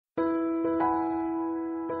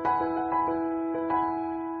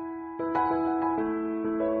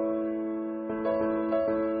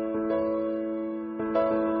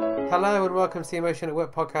Hello and welcome to the Emotion at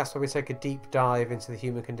Work podcast, where we take a deep dive into the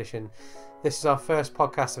human condition. This is our first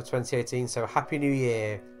podcast of 2018, so Happy New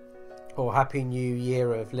Year, or Happy New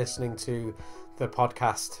Year of listening to the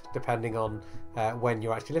podcast, depending on when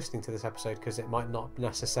you're actually listening to this episode, because it might not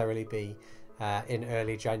necessarily be in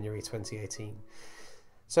early January 2018.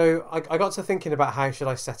 So I got to thinking about how should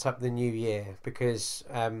I set up the new year, because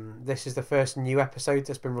this is the first new episode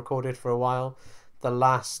that's been recorded for a while. The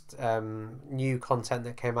last new content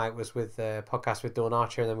that came out was with the podcast with Dawn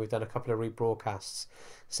Archer, and then we've done a couple of rebroadcasts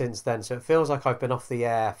since then. So it feels like I've been off the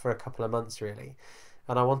air for a couple of months, really.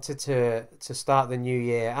 And I wanted to start the new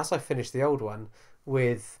year, as I finished the old one,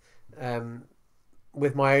 with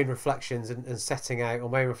my own reflections and setting out, or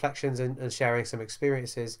my own reflections and sharing some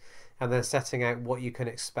experiences, and then setting out what you can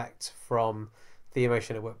expect from the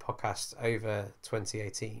Emotion at Work podcast over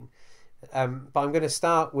 2018. But I'm going to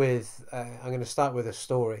start with a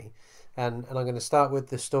story, and I'm going to start with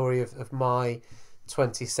the story of my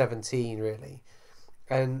 2017, really.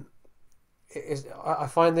 And I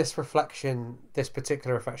find this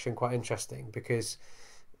particular reflection, quite interesting, because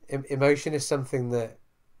emotion is something that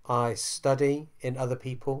I study in other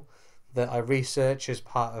people, that I research as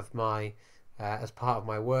part of my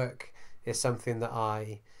work. It's something that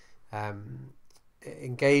I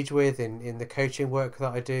engage with in the coaching work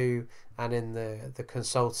that I do, and in the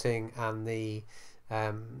consulting and the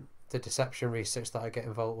deception research that I get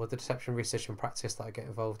involved with, the deception research and practice that I get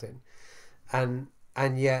involved in.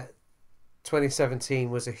 And yet 2017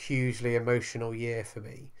 was a hugely emotional year for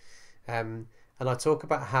me. And I talk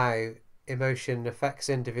about how emotion affects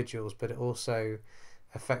individuals, but it also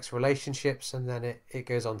affects relationships, and then it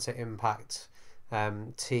goes on to impact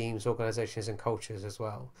teams, organizations and cultures as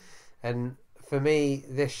well. And for me,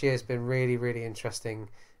 this year's been really, really interesting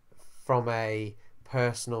from a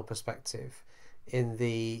personal perspective, in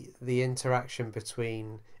the interaction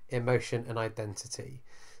between emotion and identity.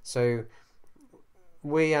 So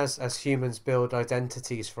we as humans build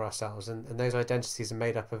identities for ourselves, and those identities are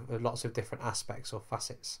made up of lots of different aspects or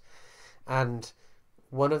facets. And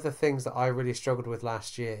one of the things that I really struggled with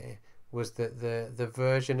last year was that the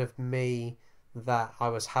version of me that I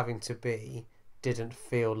was having to be didn't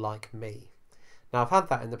feel like me. Now, I've had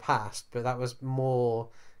that in the past, but that was more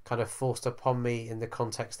kind of forced upon me in the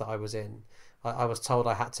context that I was in. I was told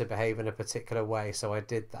I had to behave in a particular way, so I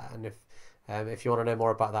did that. And if you want to know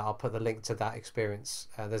more about that, I'll put the link to that experience.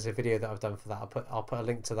 There's a video that I've done for that. I'll put a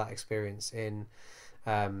link to that experience in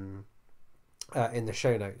the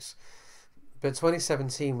show notes. But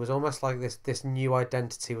 2017 was almost like this new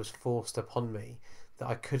identity was forced upon me, that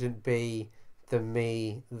I couldn't be the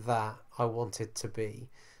me that I wanted to be.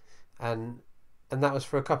 And that was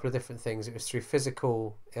for a couple of different things. It was through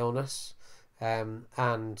physical illness,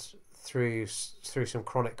 and through some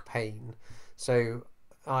chronic pain. So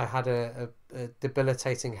I had a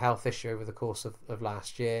debilitating health issue over the course of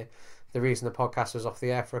last year. The reason the podcast was off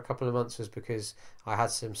the air for a couple of months was because I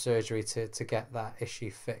had some surgery to get that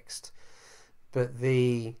issue fixed. But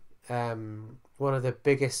one of the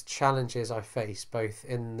biggest challenges I faced, both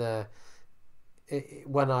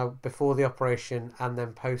before the operation and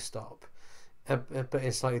then post-op, but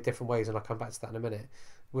in slightly different ways, and I'll come back to that in a minute,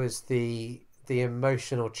 was the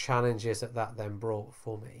emotional challenges that then brought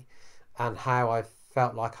for me, and how I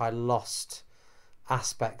felt like I lost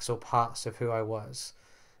aspects or parts of who I was.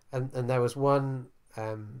 And there was one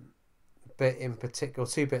bit in particular,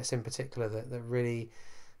 two bits in particular, that really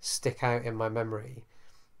stick out in my memory.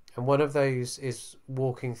 And one of those is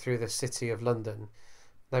walking through the city of London.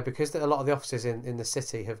 Now, because a lot of the offices in the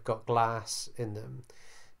city have got glass in them,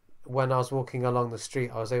 when I was walking along the street,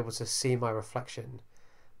 I was able to see my reflection,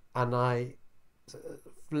 and I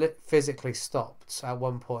physically stopped at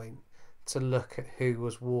one point to look at who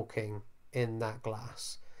was walking in that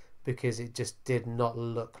glass, because it just did not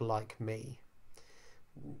look like me,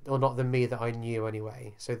 or not the me that I knew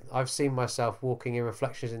anyway. So I've seen myself walking in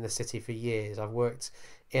reflections in the city for years. I've worked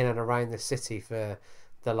in and around the city for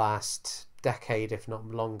the last decade, if not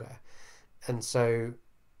longer. And so,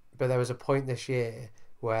 but there was a point this year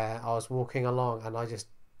where I was walking along and I just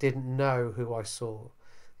didn't know who I saw.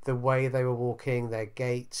 The way they were walking, their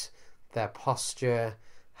gait, their posture,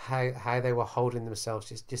 how they were holding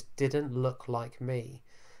themselves just didn't look like me.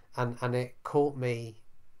 And it caught me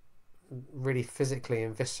really physically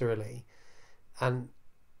and viscerally. And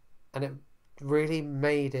it really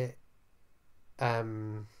made it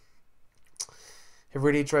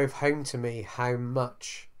really drove home to me how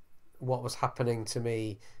much what was happening to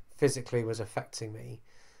me physically was affecting me.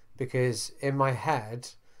 Because in my head,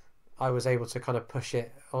 I was able to kind of push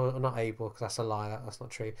it, or not able, because that's a lie, that's not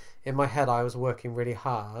true. In my head, I was working really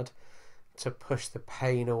hard to push the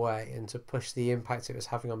pain away and to push the impact it was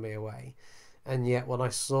having on me away. And yet when I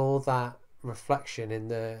saw that reflection in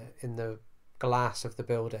the glass of the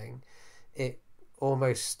building, it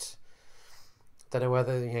almost, don't know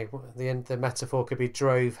whether, you know, the metaphor could be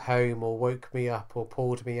drove home or woke me up or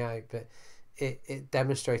pulled me out, but it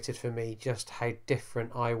demonstrated for me just how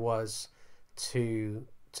different I was to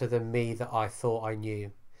the me that I thought I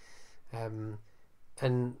knew. And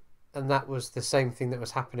that was the same thing that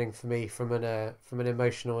was happening for me from an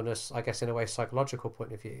emotional and I guess in a way psychological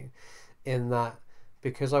point of view, in that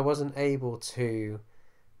because I wasn't able to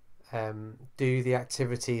do the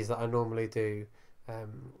activities that I normally do.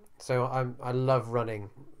 So I love running.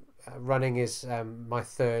 Running is my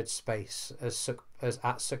third space, as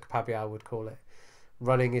at Sukpabi I would call it.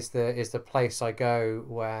 Running is the place I go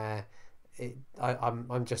where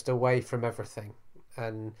I'm just away from everything,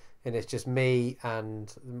 and it's just me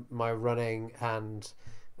and my running, and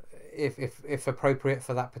if appropriate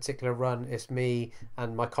for that particular run, it's me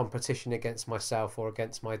and my competition against myself or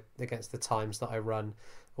against the times that I run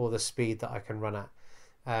or the speed that I can run at.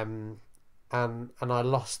 And I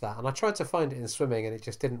lost that, and I tried to find it in swimming, and it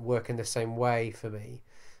just didn't work in the same way for me.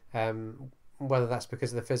 Whether that's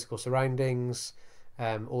because of the physical surroundings,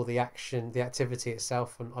 or the activity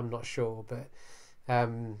itself, I'm not sure, but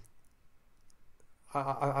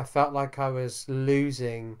I felt like I was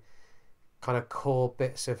losing kind of core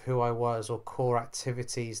bits of who I was, or core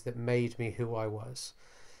activities that made me who I was,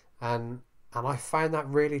 and I found that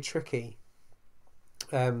really tricky.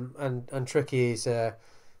 And tricky is an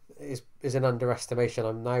underestimation.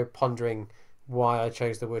 I'm now pondering why I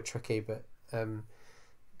chose the word tricky, but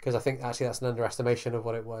because I think actually that's an underestimation of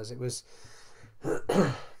what it was. It was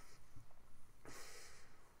yeah,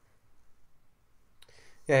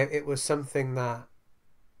 it was something that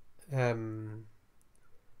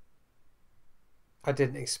I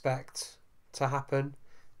didn't expect to happen.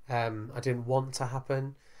 I didn't want to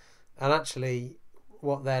happen, and actually,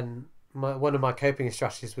 one of my coping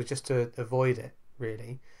strategies was just to avoid it.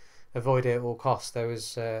 Really, avoid it at all costs. There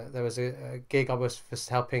was a gig I was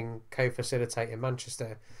helping co-facilitate in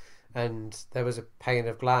Manchester, and there was a pane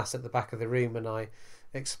of glass at the back of the room, and I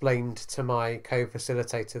explained to my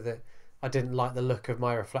co-facilitator that I didn't like the look of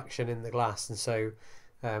my reflection in the glass, and so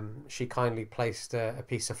she kindly placed a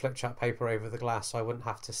piece of flip chart paper over the glass so I wouldn't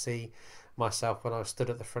have to see myself when I was stood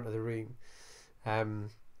at the front of the room,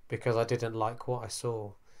 because I didn't like what I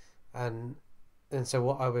saw. And so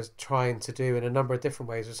what I was trying to do in a number of different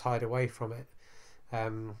ways was hide away from it.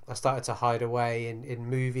 I started to hide away in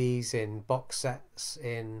movies, in box sets,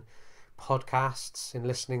 in podcasts, in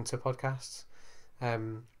listening to podcasts.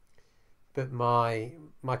 But my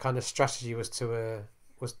kind of strategy was to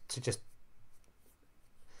just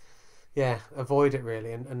avoid it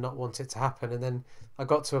really, and not want it to happen. And then I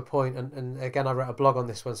got to a point, and again I wrote a blog on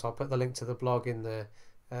this one, so I'll put the link to the blog in the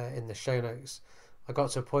show notes. I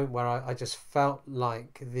got to a point where I just felt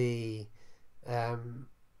like the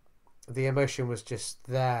emotion was just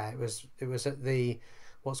there. It was at the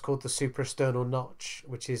what's called the suprasternal notch,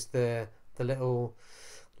 which is the little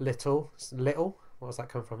what does that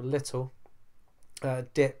come from? Little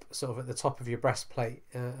dip sort of at the top of your breastplate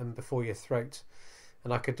and before your throat,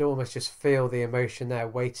 and I could almost just feel the emotion there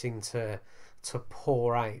waiting to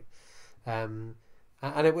pour out.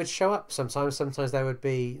 And it would show up sometimes. Sometimes there would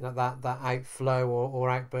be that outflow or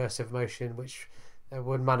outburst of emotion, which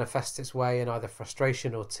would manifest its way in either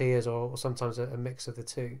frustration or tears, or sometimes a mix of the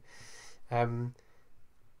two. And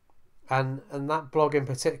that blog in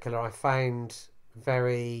particular, I found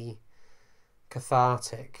very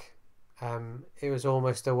cathartic. It was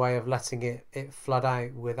almost a way of letting it flood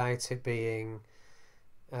out without it being,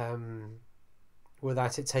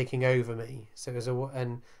 without it taking over me. So it was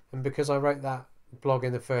and because I wrote that blog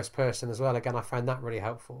in the first person as well, again I found that really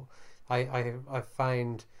helpful. I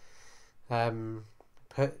find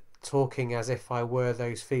talking as if I were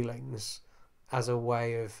those feelings as a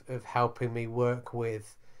way of helping me work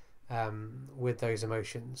with those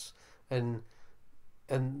emotions, and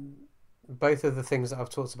both of the things that I've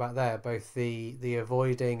talked about there, both the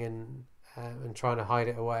avoiding and trying to hide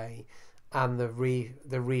it away, and the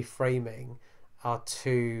reframing, are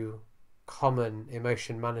two common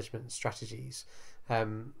emotion management strategies.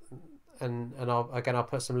 And I'll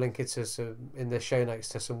put some link in the show notes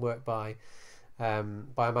to some work by a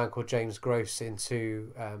man called James Gross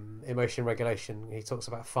into emotion regulation. He talks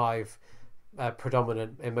about 5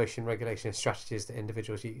 predominant emotion regulation strategies that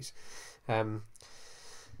individuals use. And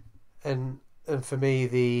for me,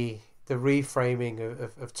 the the reframing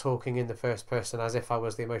of talking in the first person as if I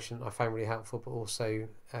was the emotion I found really helpful, but also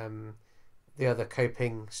the other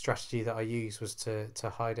coping strategy that I used was to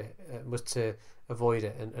hide it, was to avoid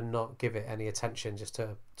it and not give it any attention, just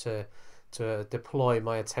to deploy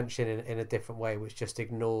my attention in a different way, which just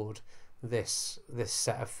ignored this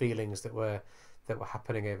set of feelings that were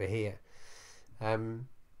happening over here. And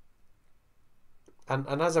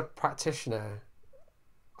as a practitioner,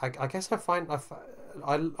 I guess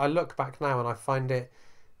I look back now and I find it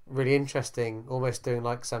really interesting, almost doing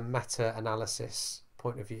like some meta-analysis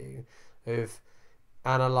point of view of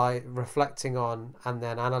reflecting on and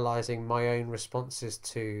then analysing my own responses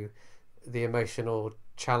to the emotional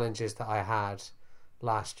challenges that I had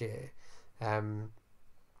last year,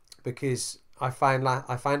 because I find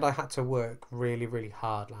I had to work really, really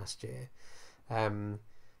hard last year,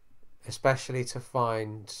 especially to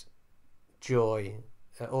find joy.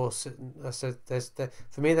 Also, so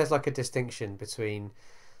for me there's like a distinction between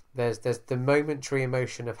there's the momentary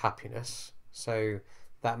emotion of happiness, so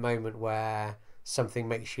that moment where something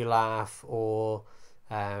makes you laugh, or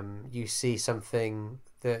you see something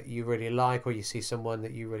that you really like, or you see someone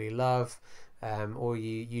that you really love, or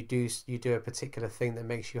you do a particular thing that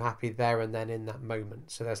makes you happy there and then in that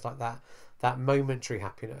moment. So there's like that momentary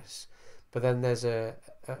happiness, but then there's a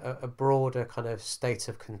broader kind of state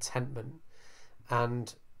of contentment.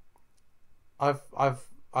 And I've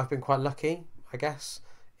been quite lucky, I guess,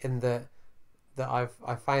 in that I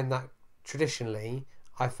find that traditionally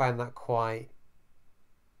I found that quite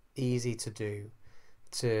easy to do,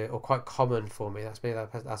 or quite common for me. That's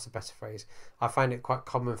a better phrase. I find it quite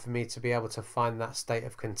common for me to be able to find that state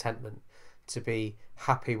of contentment, to be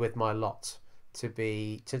happy with my lot, to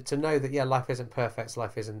know that life isn't perfect,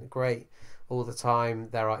 life isn't great all the time.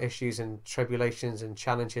 There are issues and tribulations and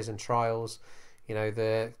challenges and trials. You know,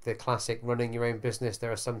 the classic running your own business.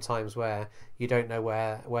 There are some times where you don't know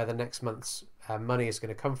where the next month's money is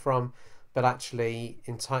going to come from, but actually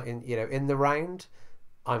in the round,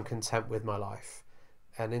 I'm content with my life.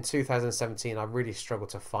 And in 2017, I really struggled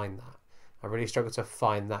to find that. I really struggled to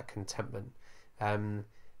find that contentment. And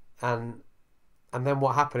then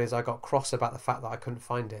what happened is I got cross about the fact that I couldn't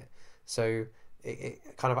find it. So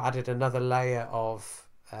it kind of added another layer of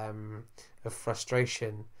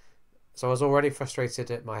frustration. So I was already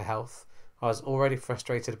frustrated at my health. I was already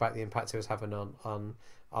frustrated about the impact it was having on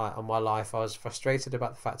my life. I was frustrated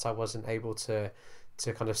about the fact I wasn't able to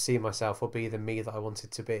kind of see myself or be the me that I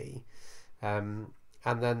wanted to be. And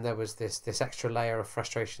then there was this extra layer of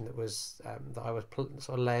frustration that I was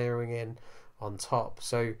sort of layering in on top.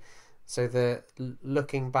 So the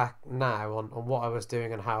looking back now on what I was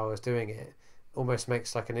doing and how I was doing it almost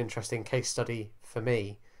makes like an interesting case study for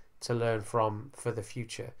me to learn from for the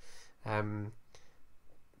future.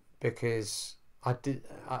 Because I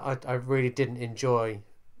really didn't enjoy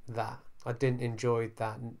that. I didn't enjoy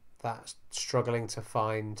that struggling to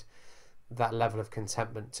find that level of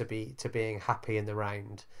contentment, to being happy in the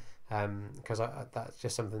round, because that's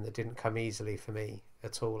just something that didn't come easily for me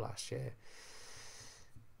at all last year.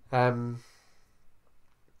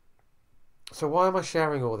 So why am I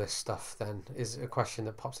sharing all this stuff then, is a question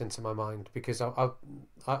that pops into my mind, because I've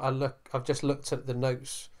just looked at the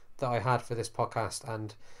notes that I had for this podcast,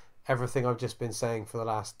 and everything I've just been saying for the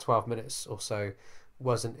last 12 minutes or so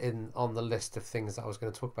wasn't on the list of things that I was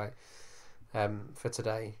going to talk about for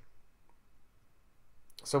today.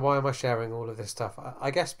 So why am I sharing all of this stuff?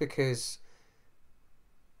 I guess because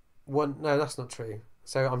no, that's not true.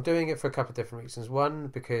 So I'm doing it for a couple of different reasons. One,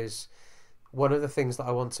 because one of the things that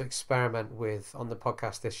I want to experiment with on the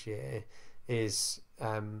podcast this year is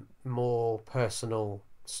more personal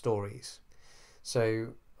stories.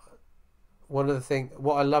 So one of the things,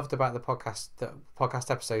 what I loved about the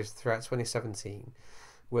podcast episodes throughout 2017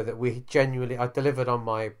 were that I delivered on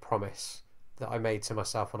my promise that I made to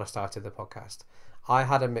myself when I started the podcast. I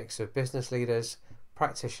had a mix of business leaders,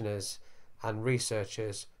 practitioners, and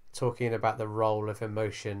researchers talking about the role of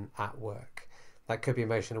emotion at work. That could be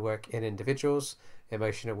emotional work in individuals,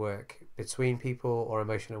 emotional work between people, or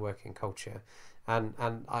emotional work in culture. And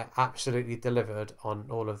I absolutely delivered on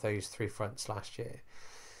all of those three fronts last year.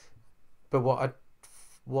 But what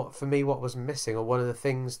was missing, or one of the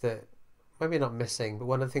things that, maybe not missing, but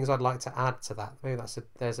one of the things I'd like to add to that, maybe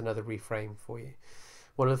there's another reframe for you.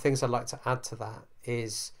 One of the things I'd like to add to that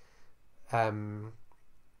is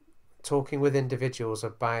talking with individuals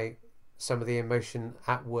about some of the emotion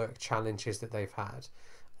at work challenges that they've had.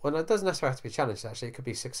 Well, it doesn't necessarily have to be challenges, actually. It could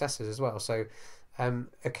be successes as well. So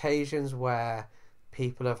occasions where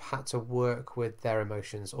people have had to work with their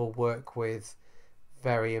emotions, or work with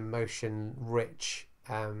very emotion-rich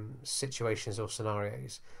situations or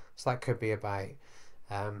scenarios. So that could be about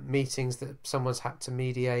meetings that someone's had to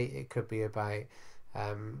mediate. It could be about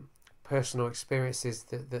personal experiences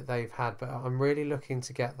that they've had. But I'm really looking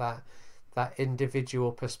to get that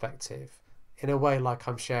individual perspective in a way, like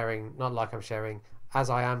I'm sharing, not like I'm sharing, as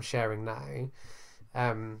I am sharing now,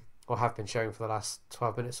 or have been sharing for the last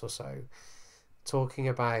 12 minutes or so, talking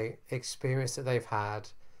about experience that they've had,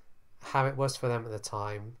 how it was for them at the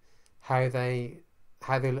time, how they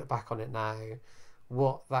look back on it now,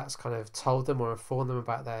 what that's kind of told them or informed them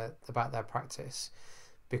about their practice,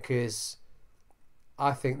 because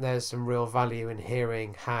I think there's some real value in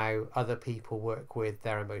hearing how other people work with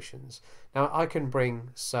their emotions. Now I can bring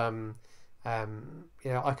some, I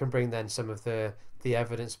can bring then some of the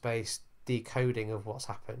evidence-based decoding of what's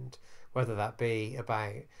happened, whether that be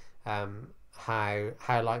about how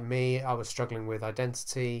like me, I was struggling with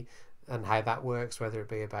identity and how that works, whether it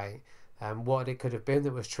be about what it could have been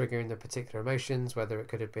that was triggering the particular emotions, whether it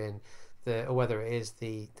could have been or whether it is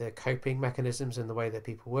the coping mechanisms and the way that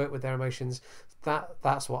people work with their emotions.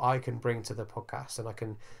 That's what I can bring to the podcast, and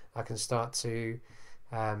I can start to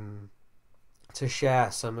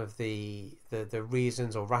share some of the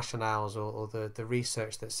reasons or rationales or the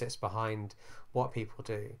research that sits behind what people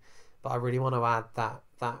do. But I really want to add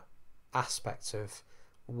that aspect of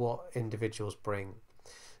what individuals bring.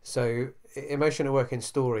 So emotion at work in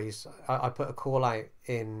stories, I put a call out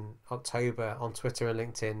in October on Twitter and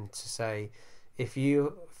LinkedIn to say, if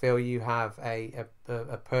you feel you have a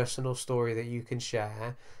personal story that you can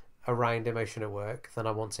share around emotion at work, then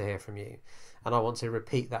I want to hear from you. And I want to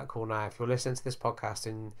repeat that call now. If you're listening to this podcast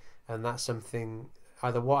and that's something,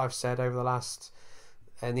 either what I've said over the last,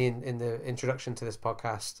 in the introduction to this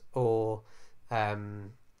podcast, or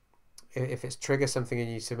if it's triggered something in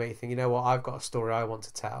you to make you think, you know what, I've got a story I want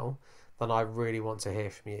to tell, then I really want to hear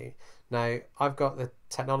from you. Now, I've got the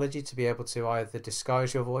technology to be able to either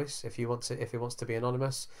disguise your voice if it wants to be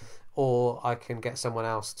anonymous, or I can get someone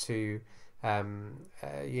else to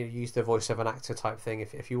use the voice of an actor type thing.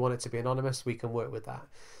 If you want it to be anonymous, we can work with that.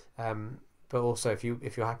 But also, if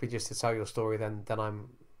you're happy just to tell your story, then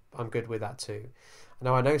I'm good with that too.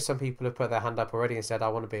 Now, I know some people have put their hand up already and said, I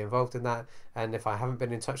want to be involved in that. And if I haven't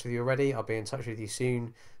been in touch with you already, I'll be in touch with you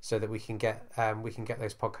soon so that we can get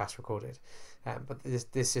those podcasts recorded. But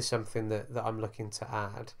this is something that I'm looking to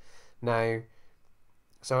add. Now,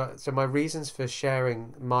 so my reasons for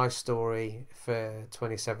sharing my story for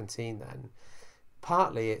 2017 then,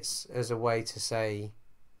 partly it's as a way to say,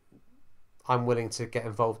 I'm willing to get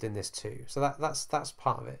involved in this too. So that's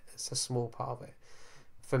part of it. It's a small part of it.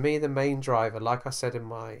 For me, the main driver, like I said in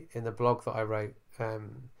the blog that I wrote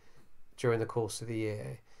during the course of the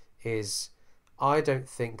year, is I don't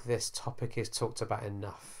think this topic is talked about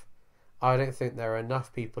enough. I don't think there are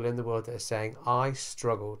enough people in the world that are saying, I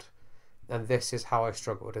struggled, and this is how I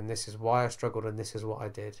struggled, and this is why I struggled, and this is what I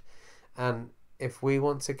did. And I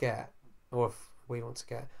want to get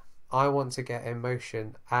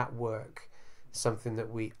emotion at work something that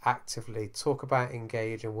we actively talk about,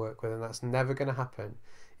 engage, and work with, and that's never going to happen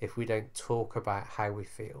if we don't talk about how we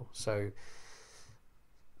feel. So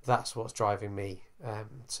that's what's driving me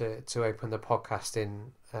to open the podcast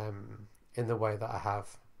in the way that I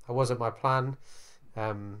have. It wasn't my plan,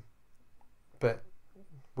 but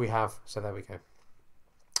we have, so there we go.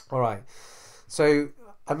 All right, so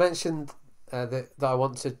I mentioned that I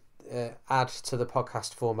want to add to the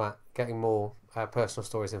podcast format, getting more personal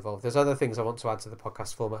stories involved. There's other things I want to add to the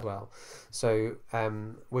podcast format as well. So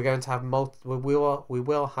we're going to have we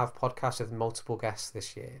will have podcasts with multiple guests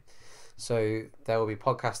this year. So there will be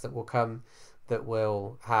podcasts that will come that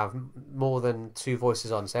will have more than two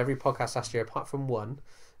voices on. So every podcast last year, apart from one,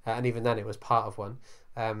 and even then it was part of one,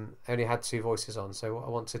 only had two voices on. So what I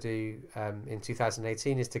want to do in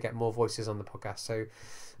 2018 is to get more voices on the podcast. So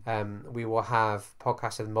we will have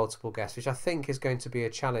podcasts with multiple guests, which I think is going to be a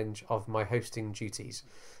challenge of my hosting duties.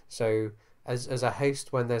 So as a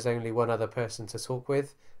host, when there's only one other person to talk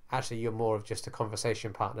with, actually you're more of just a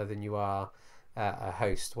conversation partner than you are a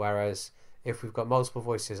host. Whereas if we've got multiple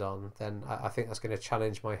voices on, then I think that's going to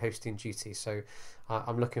challenge my hosting duties. So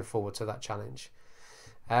I'm looking forward to that challenge.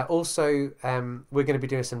 Also, we're going to be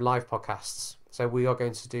doing some live podcasts. So we are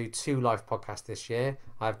going to do 2 live podcasts this year.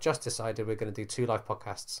 I've just decided we're going to do 2 live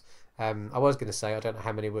podcasts. I was going to say, I don't know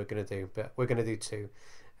how many we're going to do, but we're going to do 2.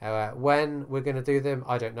 When we're going to do them,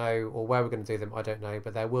 I don't know, or where we're going to do them, I don't know,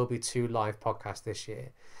 but there will be 2 live podcasts this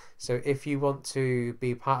year. So if you want to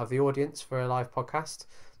be part of the audience for a live podcast,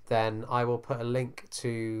 then I will put a link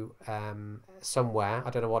to somewhere. I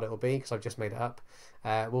don't know what it will be because I've just made it up.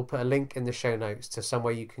 We'll put a link in the show notes to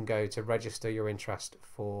somewhere you can go to register your interest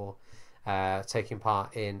for taking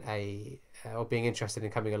part in or being interested in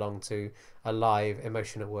coming along to a live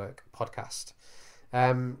Emotion at Work podcast.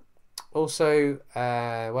 Also,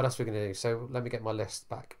 what else are we going to do? So let me get my list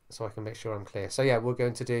back so I can make sure I'm clear. So yeah, we're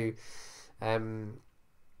going to do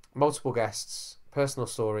multiple guests, personal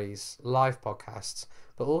stories, live podcasts,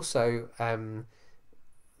 but also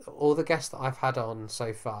all the guests that I've had on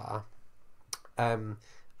so far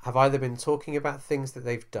have either been talking about things that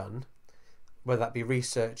they've done, whether that be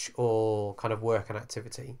research or kind of work and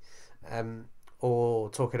activity, or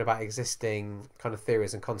talking about existing kind of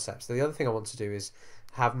theories and concepts. So the other thing I want to do is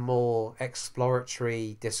have more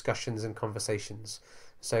exploratory discussions and conversations.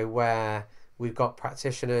 So where we've got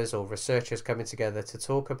practitioners or researchers coming together to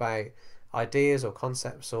talk about ideas or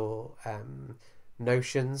concepts or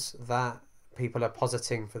notions that people are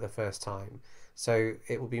positing for the first time. So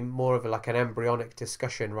it will be more of like an embryonic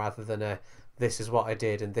discussion rather than this is what I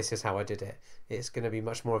did and this is how I did it. It's going to be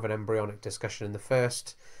much more of an embryonic discussion. And the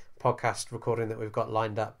first podcast recording that we've got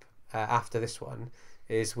lined up after this one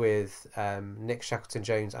is with Nick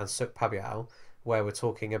Shackleton-Jones and Suk Pabial, where we're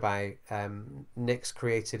talking about Nick's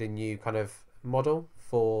created a new kind of model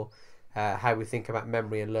for how we think about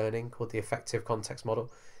memory and learning called the affective context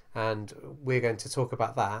model. And we're going to talk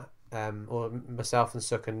about that, or myself and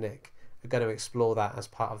Suk and Nick are going to explore that as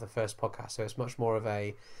part of the first podcast. So it's much more of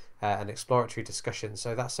an exploratory discussion.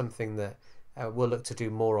 So that's something that we'll look to do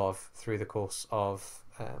more of through the course of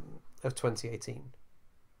 2018.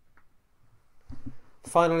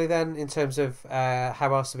 Finally then, in terms of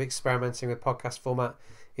how else are we experimenting with podcast format,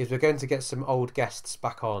 is we're going to get some old guests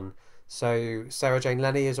back on. So Sarah Jane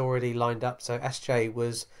Lenny is already lined up. So SJ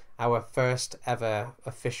was our first ever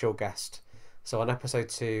official guest. So on episode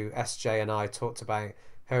 2, SJ and I talked about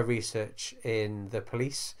her research in the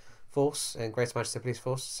police force, in Greater Manchester Police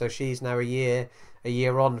Force. So she's now a year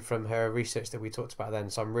on from her research that we talked about then.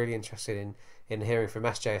 So I'm really interested in hearing from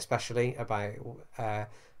SJ, especially about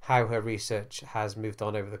how her research has moved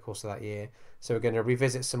on over the course of that year. So we're going to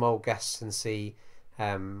revisit some old guests and see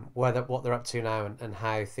what they're up to now and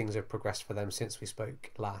how things have progressed for them since we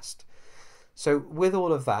spoke last. So with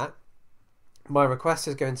all of that, my request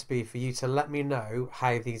is going to be for you to let me know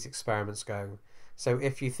how these experiments go. So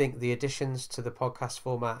if you think the additions to the podcast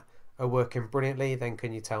format are working brilliantly, then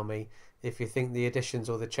can you tell me? If you think the additions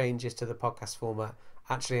or the changes to the podcast format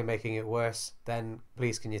actually are making it worse, then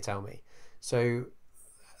please can you tell me? So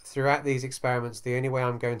throughout these experiments, the only way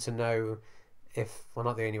I'm going to know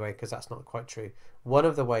not the only way, because that's not quite true. One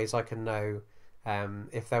of the ways I can know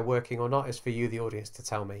if they're working or not is for you, the audience, to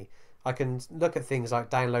tell me. I can look at things like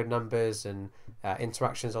download numbers and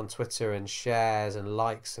interactions on Twitter and shares and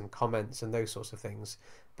likes and comments and those sorts of things.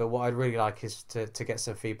 But what I'd really like is to get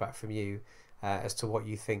some feedback from you as to what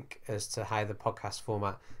you think as to how the podcast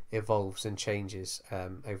format evolves and changes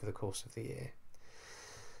over the course of the year.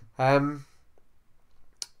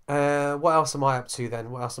 What else am I up to then?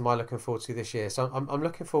 What else am I looking forward to this year? So I'm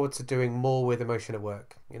looking forward to doing more with Emotion at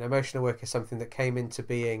Work. Emotion at Work is something that came into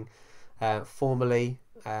being formally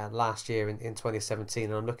last year in 2017,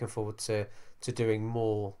 and I'm looking forward to doing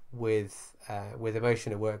more with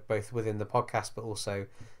Emotion at Work, both within the podcast but also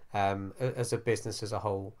as a business as a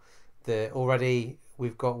whole. Already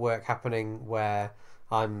we've got work happening where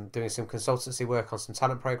I'm doing some consultancy work on some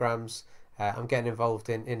talent programs. I'm getting involved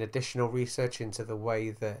in additional research into the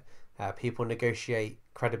way that people negotiate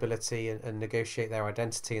credibility and negotiate their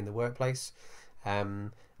identity in the workplace.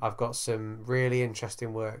 I've got some really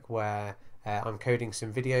interesting work where I'm coding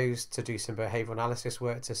some videos to do some behavioural analysis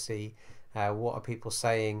work to see what are people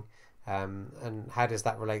saying and how does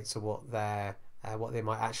that relate to what they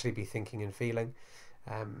might actually be thinking and feeling.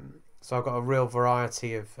 So I've got a real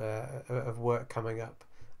variety of work coming up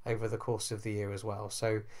over the course of the year as well.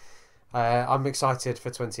 So I'm excited for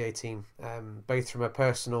 2018, both from a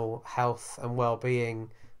personal health and well-being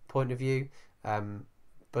point of view,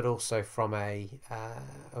 but also from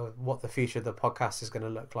what the future of the podcast is going to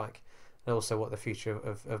look like, and also what the future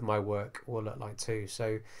of my work will look like too.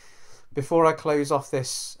 So before I close off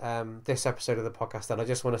this episode of the podcast, then I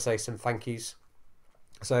just want to say some thank yous.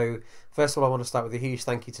 So first of all, I want to start with a huge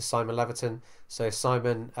thank you to Simon Leverton. So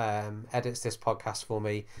Simon edits this podcast for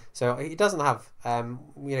me. So he doesn't have,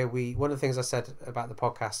 one of the things I said about the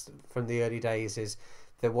podcast from the early days is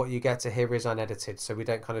that what you get to hear is unedited. So we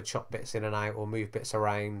don't kind of chop bits in and out or move bits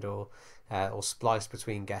around or splice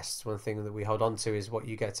between guests. One thing that we hold on to is what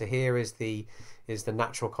you get to hear is the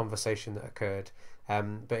natural conversation that occurred.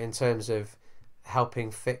 But in terms of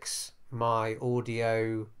helping fix my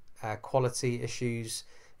audio quality issues,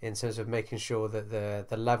 in terms of making sure that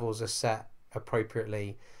the levels are set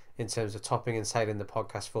appropriately, in terms of topping and tailing the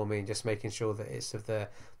podcast for me and just making sure that it's of the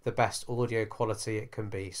best audio quality it can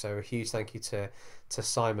be. So a huge thank you to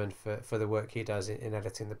Simon for the work he does in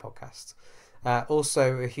editing the podcast.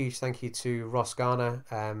 Also a huge thank you to Ross Garner,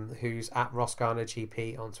 who's at Ross Garner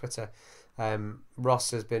GP on Twitter.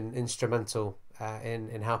 Ross has been instrumental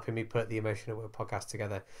in helping me put the Emotion at Work podcast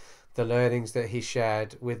together. The learnings that he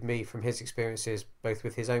shared with me from his experiences, both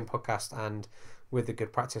with his own podcast and with the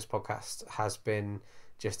Good Practice podcast, has been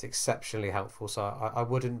just exceptionally helpful. So I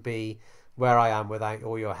wouldn't be where I am without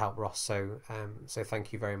all your help, Ross. So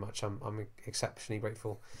thank you very much. I'm exceptionally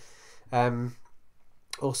grateful.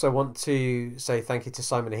 Also want to say thank you to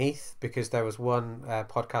Simon Heath, because there was one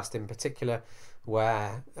podcast in particular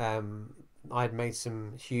where I'd made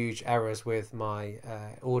some huge errors with my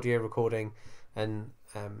audio recording, and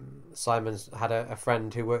Simon's had a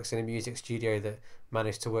friend who works in a music studio that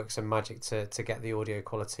managed to work some magic to get the audio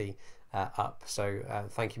quality up. So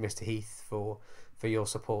thank you, Mr. Heath, for your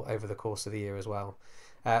support over the course of the year as well.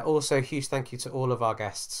 Also, huge thank you to all of our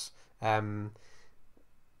guests.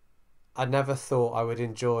 I never thought I would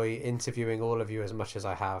enjoy interviewing all of you as much as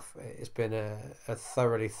I have. It's been a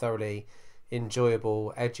thoroughly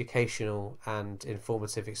enjoyable, educational and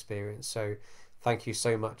informative experience. So thank you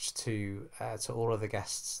so much to all of the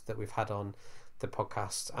guests that we've had on the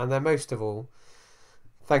podcast. And then most of all,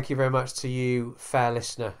 thank you very much to you, fair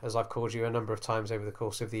listener, as I've called you a number of times over the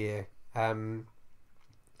course of the year.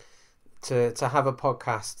 To have a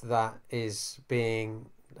podcast that is being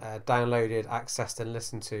downloaded, accessed and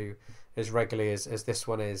listened to as regularly as this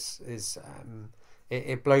one is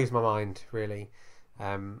it blows my mind, really.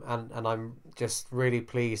 And I'm just really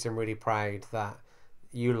pleased and really proud that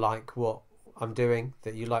you like what I'm doing,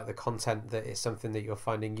 that you like the content, that it's something that you're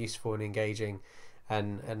finding useful and engaging,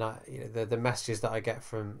 and the messages that I get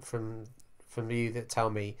from you that tell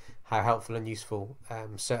me how helpful and useful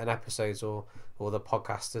certain episodes or the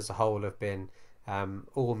podcast as a whole have been,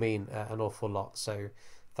 all mean an awful lot. So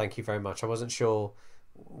thank you very much. I wasn't sure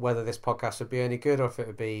whether this podcast would be any good or if it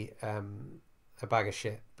would be a bag of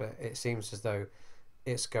shit, but it seems as though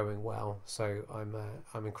it's going well. So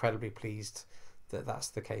I'm incredibly pleased that that's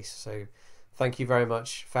the case. So thank you very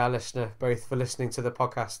much, fair listener, both for listening to the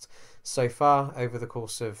podcast so far over the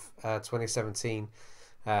course of 2017.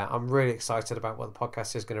 I'm really excited about what the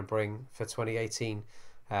podcast is going to bring for 2018.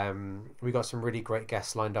 We got some really great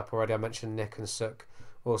guests lined up already. I mentioned Nick and Suk.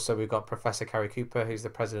 Also, we've got Professor Carrie Cooper, who's the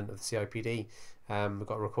president of the CIPD. We've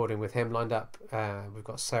got a recording with him lined up. We've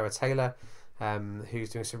got Sarah Taylor, who's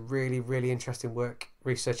doing some really interesting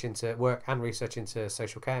research into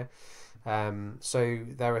social care. So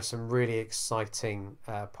there are some really exciting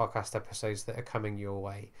podcast episodes that are coming your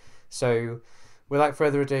way. So without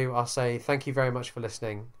further ado, I'll say thank you very much for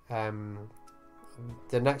listening.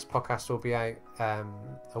 The next podcast will be out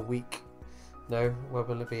a week. No, where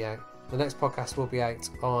will it be out? The next podcast will be out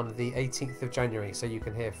on the 18th of January, so you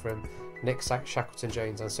can hear from Nick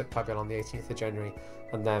Shackleton-Jones and Suk Pabyal on the 18th of January,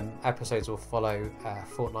 and then episodes will follow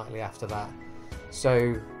fortnightly after that.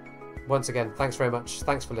 So once again, thanks very much,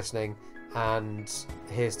 thanks for listening, and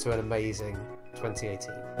here's to an amazing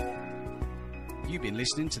 2018. You've been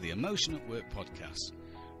listening to the Emotion at Work podcast,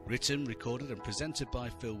 written, recorded and presented by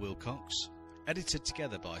Phil Willcox, edited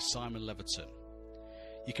together by Simon Leverton.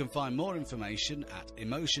 You can find more information at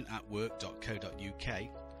emotionatwork.co.uk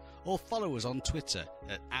or follow us on Twitter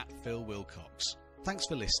at @PhilWillcox. Thanks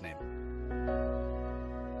for listening.